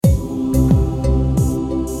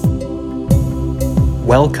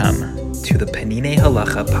Welcome to the Penine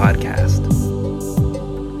Halacha podcast.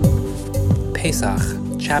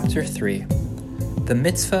 Pesach, Chapter 3, the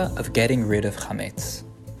Mitzvah of Getting Rid of Chametz.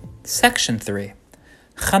 Section 3,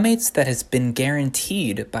 Chametz that has been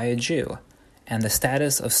guaranteed by a Jew, and the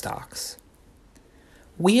status of stocks.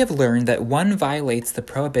 We have learned that one violates the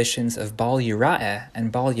prohibitions of Bal Yira'eh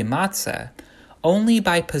and Bal Yamatzeh only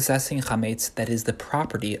by possessing chametz that is the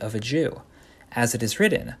property of a Jew, as it is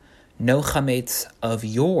written, "No chametz of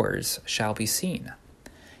yours shall be seen."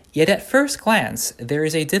 Yet at first glance, there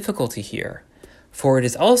is a difficulty here, for it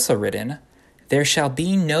is also written, "There shall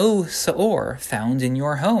be no seor found in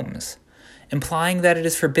your homes," implying that it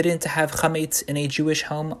is forbidden to have chametz in a Jewish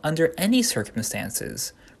home under any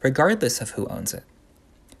circumstances, regardless of who owns it.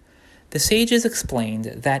 The sages explained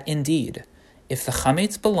that indeed, if the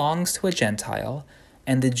chametz belongs to a Gentile,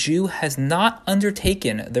 and the Jew has not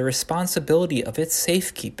undertaken the responsibility of its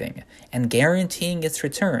safekeeping and guaranteeing its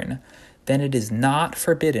return, then it is not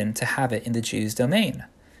forbidden to have it in the Jew's domain,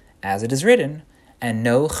 as it is written, "And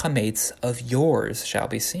no chametz of yours shall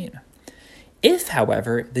be seen." If,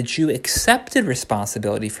 however, the Jew accepted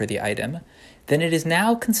responsibility for the item, then it is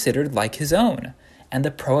now considered like his own, and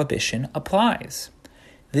the prohibition applies.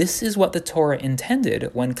 This is what the Torah intended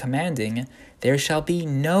when commanding, "There shall be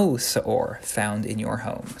no seor found in your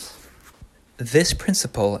homes." This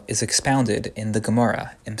principle is expounded in the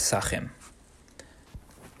Gemara in Pesachim.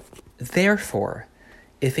 Therefore,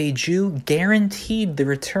 if a Jew guaranteed the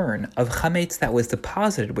return of chametz that was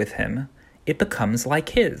deposited with him, it becomes like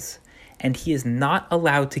his, and he is not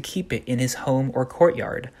allowed to keep it in his home or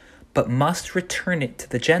courtyard, but must return it to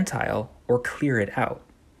the Gentile or clear it out.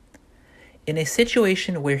 In a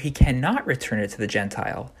situation where he cannot return it to the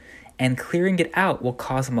Gentile, and clearing it out will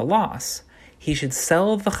cause him a loss, he should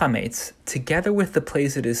sell the chametz together with the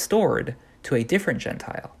place it is stored to a different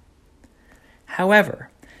Gentile. However,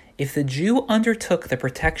 if the Jew undertook the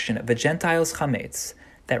protection of a Gentile's chametz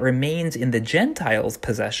that remains in the Gentile's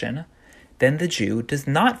possession, then the Jew does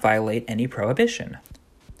not violate any prohibition.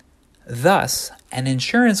 Thus, an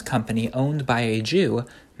insurance company owned by a Jew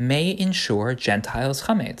may insure Gentile's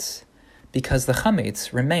chametz, because the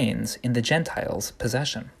chametz remains in the Gentile's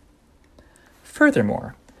possession.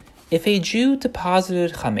 Furthermore, if a Jew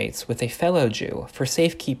deposited chametz with a fellow Jew for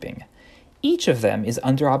safekeeping, each of them is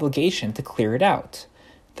under obligation to clear it out,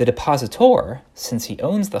 the depositor, since he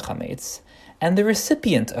owns the chametz, and the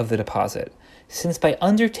recipient of the deposit, since by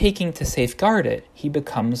undertaking to safeguard it, he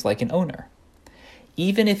becomes like an owner.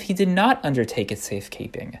 Even if he did not undertake its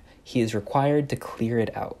safekeeping, he is required to clear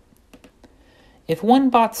it out. If one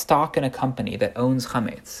bought stock in a company that owns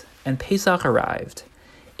chametz, and Pesach arrived,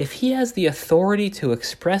 if he has the authority to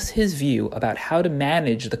express his view about how to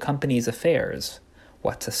manage the company's affairs,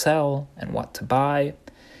 what to sell and what to buy,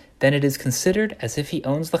 then it is considered as if he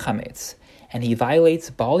owns the chametz, and he violates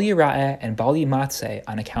Bal Yira'eh and Bal Yamatzeh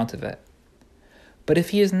on account of it. But if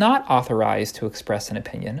he is not authorized to express an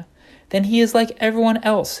opinion, then he is like everyone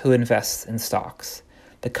else who invests in stocks.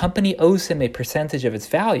 The company owes him a percentage of its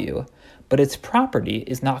value, but its property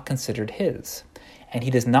is not considered his, and he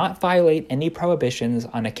does not violate any prohibitions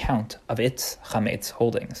on account of its chametz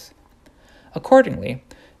holdings. Accordingly,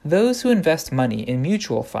 those who invest money in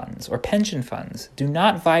mutual funds or pension funds do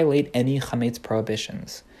not violate any chametz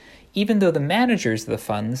prohibitions, even though the managers of the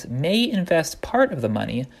funds may invest part of the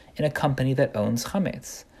money in a company that owns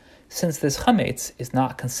chametz, since this chametz is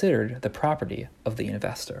not considered the property of the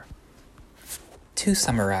investor. To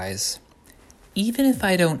summarize, even if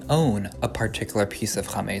I don't own a particular piece of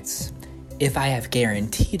chametz, if I have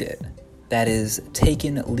guaranteed it, that is,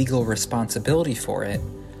 taken legal responsibility for it,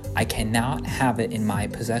 I cannot have it in my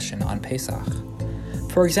possession on Pesach.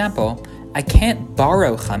 For example, I can't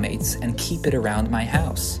borrow chametz and keep it around my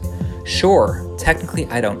house. Sure, technically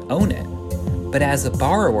I don't own it, but as a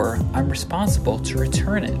borrower, I'm responsible to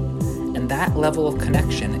return it, and that level of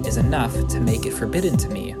connection is enough to make it forbidden to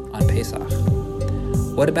me on Pesach.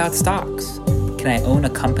 What about stocks? Can I own a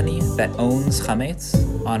company that owns chametz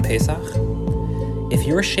on Pesach? If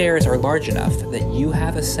your shares are large enough that you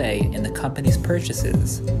have a say in the company's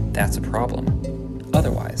purchases, that's a problem.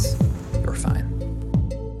 Otherwise, you're fine.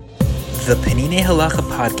 The Penine Halacha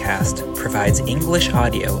podcast provides English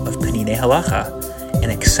audio of Penine Halacha, an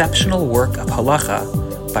exceptional work of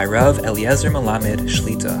halacha by Rav Eliezer Melamed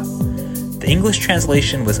Shlita. The English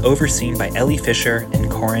translation was overseen by Eli Fisher and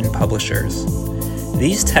Koren Publishers.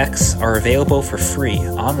 These texts are available for free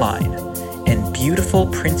online, and beautiful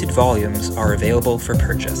printed volumes are available for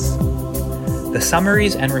purchase. The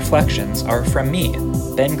summaries and reflections are from me,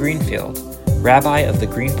 Ben Greenfield, Rabbi of the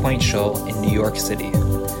Greenpoint Shul in New York City.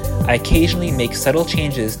 I occasionally make subtle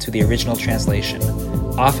changes to the original translation,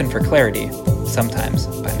 often for clarity, sometimes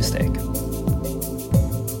by mistake.